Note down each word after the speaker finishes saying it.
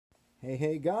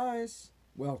Hey guys,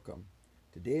 welcome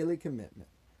to Daily Commitment,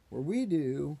 where we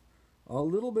do a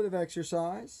little bit of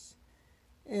exercise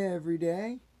every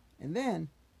day, and then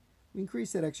we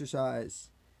increase that exercise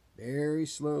very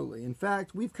slowly. In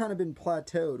fact, we've kind of been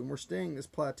plateaued, and we're staying this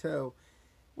plateau.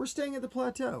 We're staying at the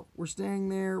plateau. We're staying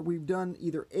there. We've done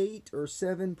either 8 or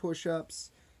 7 push-ups,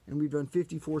 and we've done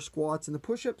 54 squats, and the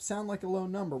push-ups sound like a low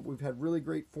number. We've had really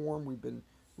great form. We've been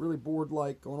really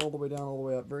board-like, going all the way down, all the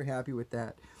way up. Very happy with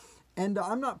that. And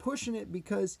I'm not pushing it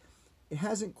because it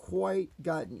hasn't quite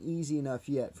gotten easy enough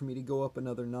yet for me to go up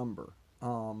another number.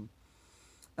 And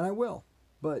I will.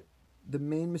 But the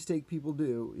main mistake people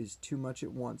do is too much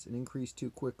at once and increase too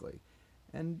quickly.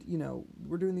 And,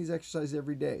 we're doing these exercises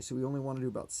every day, so we only want to do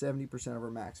about 70% of our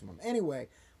maximum. Anyway,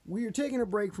 we are taking a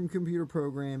break from computer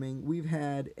programming. We've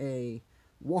had a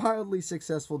wildly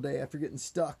successful day after getting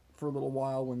stuck for a little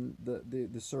while when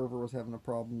the server was having a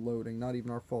problem loading. Not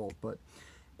even our fault, but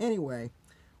anyway,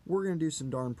 we're going to do some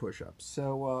darn push-ups.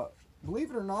 So, believe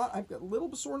it or not, I've got a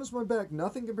little soreness in my back.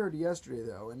 Nothing compared to yesterday,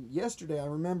 though. And yesterday, I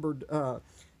remembered how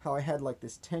I had,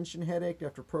 this tension headache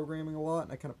after programming a lot,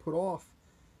 and I kind of put off.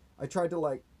 I tried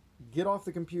to, get off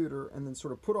the computer and then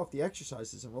sort of put off the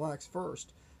exercises and relax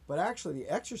first. But actually,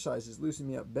 the exercises loosened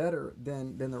me up better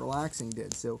than the relaxing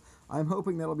did. So I'm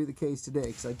hoping that'll be the case today,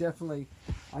 because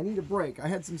I need a break. I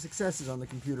had some successes on the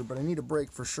computer, but I need a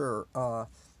break for sure.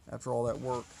 After all that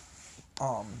work,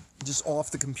 just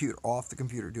off the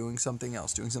computer, doing something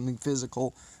else, doing something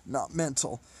physical, not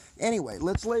mental. Anyway,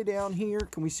 let's lay down here.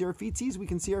 Can we see our feetsies? We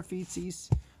can see our feetsies.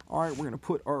 All right, we're going to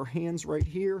put our hands right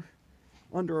here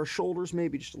under our shoulders,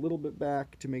 maybe just a little bit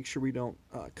back to make sure we don't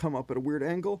come up at a weird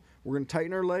angle. We're going to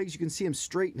tighten our legs. You can see them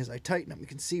straighten as I tighten them. You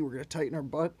can see we're going to tighten our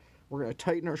butt. We're going to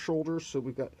tighten our shoulders. So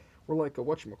we're like a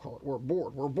whatchamacallit. We're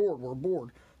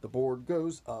bored. The board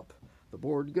goes up. The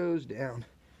board goes down.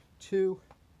 2,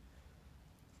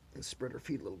 and spread our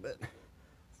feet a little bit.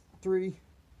 3,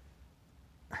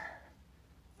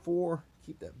 4,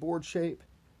 keep that board shape.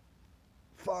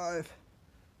 5,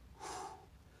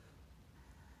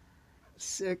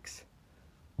 6,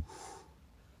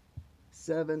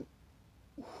 7,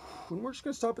 and we're just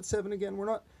going to stop at 7 again.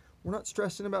 We're not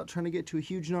stressing about trying to get to a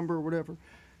huge number or whatever.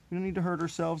 We don't need to hurt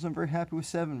ourselves. I'm very happy with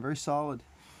 7. Very solid.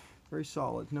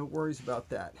 No worries about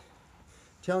that.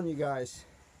 I'm telling you guys,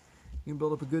 you can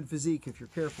build up a good physique if you're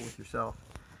careful with yourself.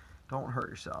 Don't hurt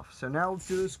yourself. So now let's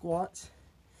do those squats.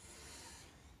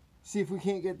 See if we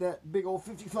can't get that big old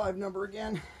 55 number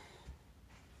again.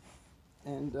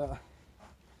 And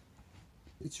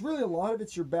it's really a lot of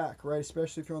it's your back, right?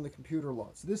 Especially if you're on the computer a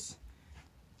lot. So this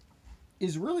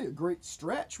is really a great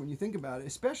stretch when you think about it,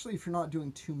 especially if you're not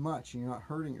doing too much and you're not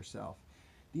hurting yourself.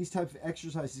 These types of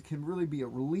exercises can really be a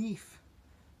relief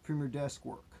from your desk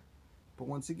work. But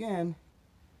once again,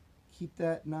 keep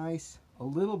that nice, a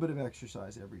little bit of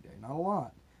exercise every day, not a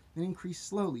lot. Then increase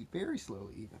slowly, very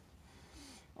slowly even.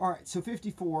 All right, so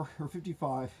 54 or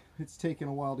 55, it's taken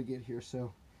a while to get here,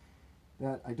 so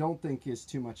that I don't think is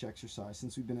too much exercise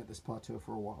since we've been at this plateau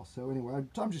for a while. So anyway,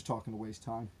 I'm just talking to waste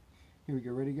time. Here we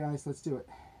go, ready guys? Let's do it.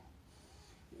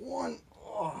 1,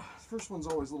 first one's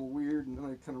always a little weird, and then I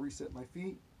kind of reset my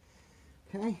feet.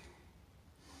 Okay.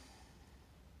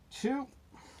 2.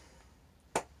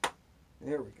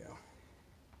 There we go.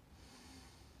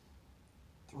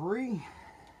 3.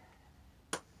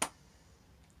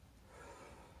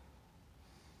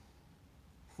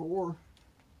 4.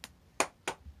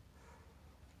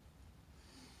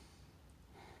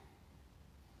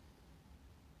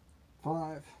 5.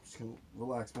 I'm just going to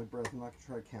relax my breath. I'm not going to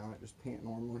try to count it. Just pant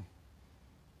normally.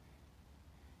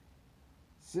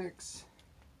 6.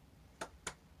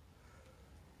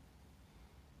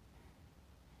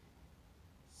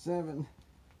 7.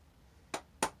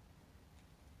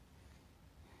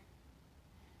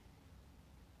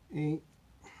 8. I'm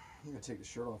going to take the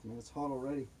shirt off, man. It's hot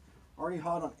already. Already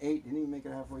hot on 8. Didn't even make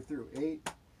it halfway through. 8.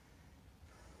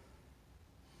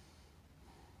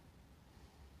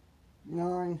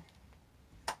 9.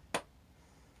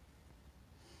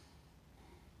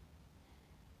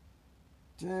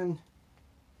 10.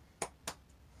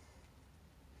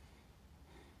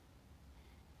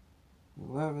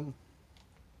 11.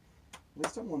 At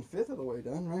least I'm 1/5 of the way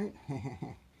done, right?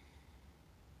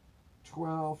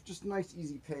 12. Just a nice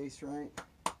easy pace, right?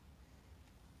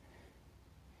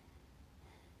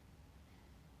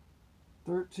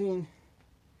 13.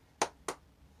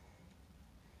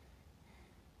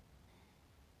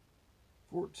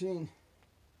 14.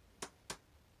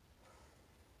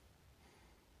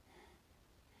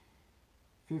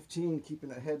 15, keeping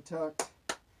the head tucked.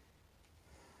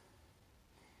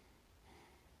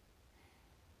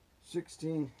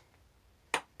 16.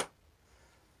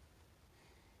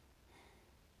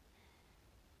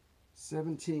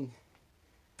 17.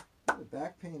 The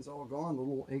back pain's all gone. The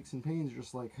little aches and pains are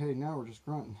just like, hey, now we're just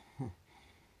grunting.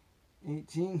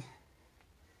 18.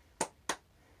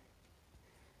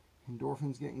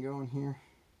 Endorphins getting going here.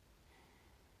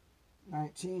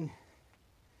 19.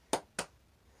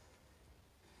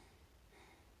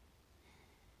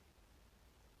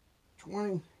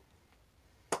 20.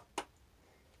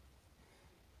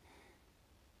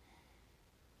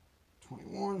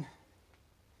 21.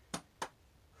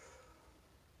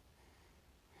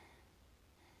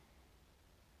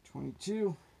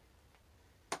 22.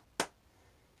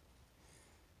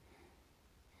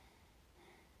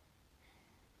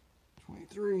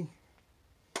 23.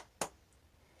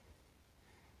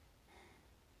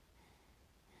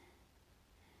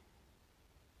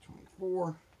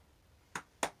 24.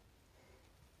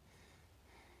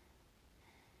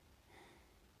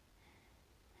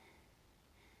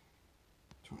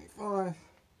 25.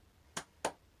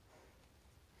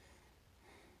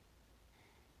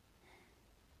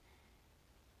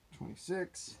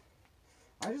 26.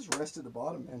 I just rest at the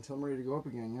bottom until I'm ready to go up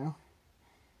again, you know?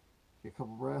 Get a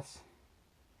couple breaths.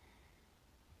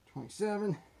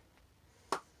 27.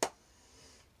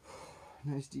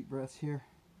 Nice deep breaths here.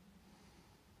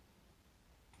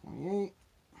 28.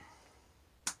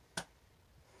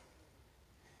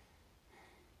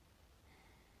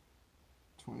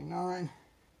 29.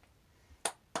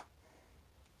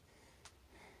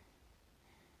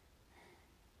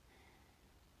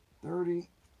 30.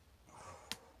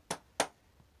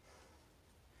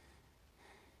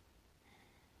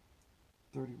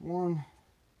 31.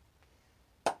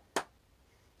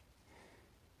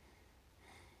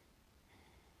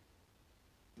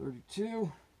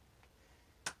 32.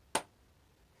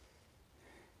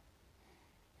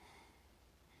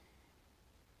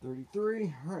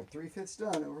 33. All right, 3/5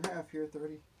 done. Over half here.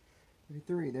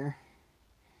 33 there.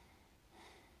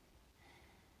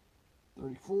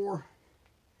 34.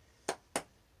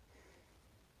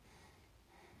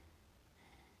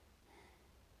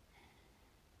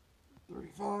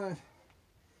 35.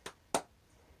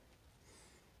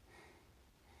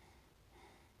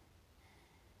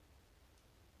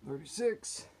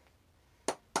 36.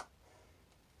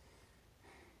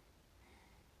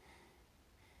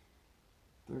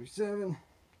 37.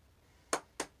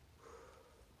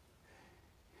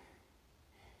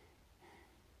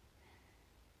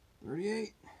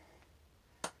 38.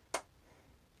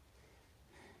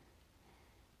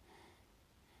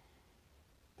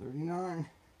 39.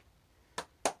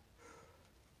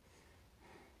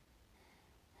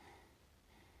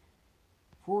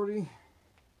 40.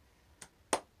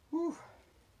 Whew.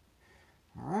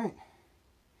 All right.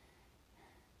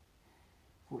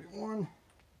 41.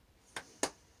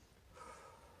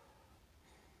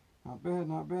 Not bad,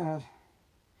 not bad.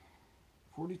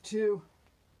 42.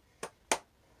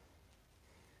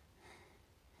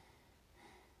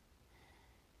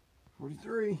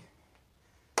 43.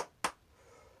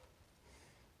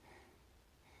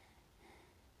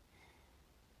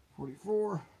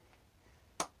 44.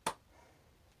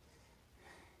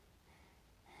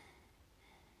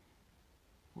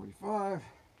 45.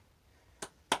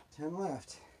 10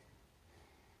 left.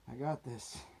 I got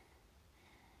this.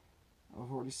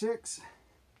 46.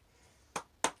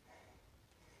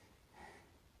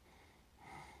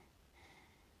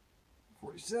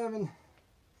 47.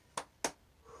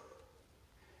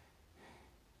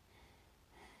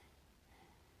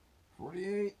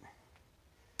 48.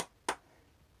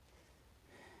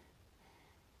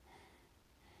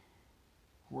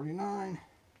 49.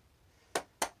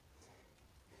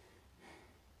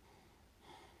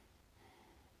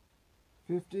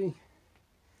 50.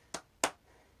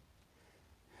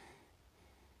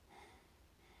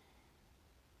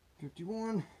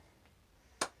 51.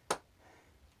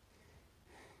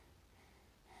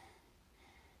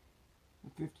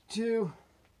 52.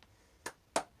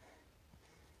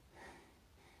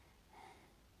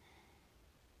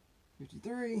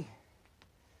 53.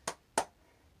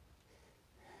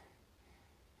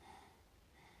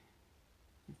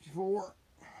 54.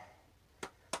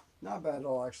 Not bad at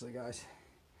all, actually, guys.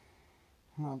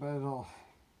 Not bad at all.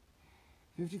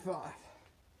 55. All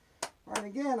right,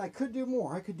 again, I could do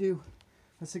more. I could do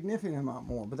a significant amount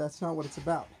more, but that's not what it's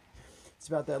about. It's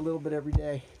about that little bit every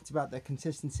day. It's about that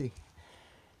consistency.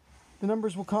 The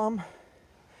numbers will come.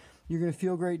 You're going to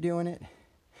feel great doing it.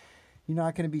 You're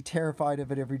not going to be terrified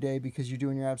of it every day because you're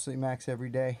doing your absolute max every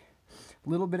day. A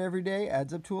little bit every day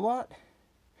adds up to a lot.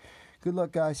 Good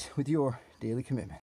luck, guys, with your daily commitment.